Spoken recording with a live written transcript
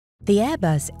The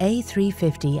Airbus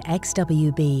A350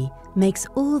 XWB makes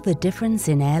all the difference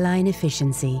in airline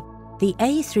efficiency. The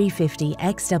A350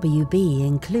 XWB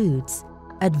includes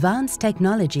advanced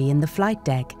technology in the flight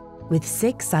deck with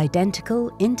 6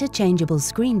 identical interchangeable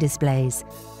screen displays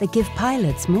that give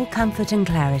pilots more comfort and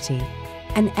clarity,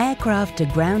 an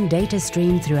aircraft-to-ground data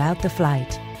stream throughout the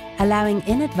flight, allowing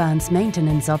in-advance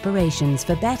maintenance operations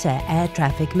for better air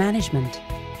traffic management,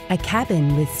 a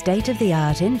cabin with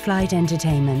state-of-the-art in-flight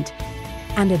entertainment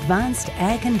and advanced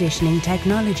air conditioning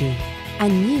technology, a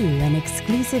new and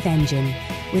exclusive engine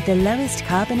with the lowest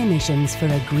carbon emissions for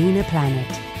a greener planet,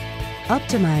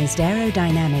 optimized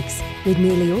aerodynamics with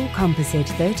nearly all composite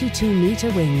 32-meter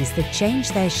wings that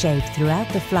change their shape throughout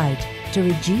the flight to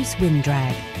reduce wind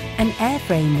drag, an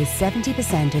airframe with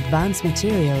 70% advanced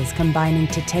materials combining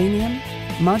titanium,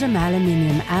 modern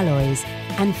aluminium alloys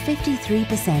and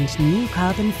 53% new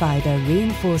carbon fiber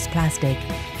reinforced plastic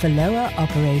for lower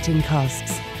operating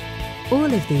costs.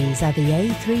 All of these are the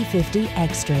A350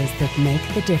 extras that make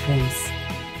the difference.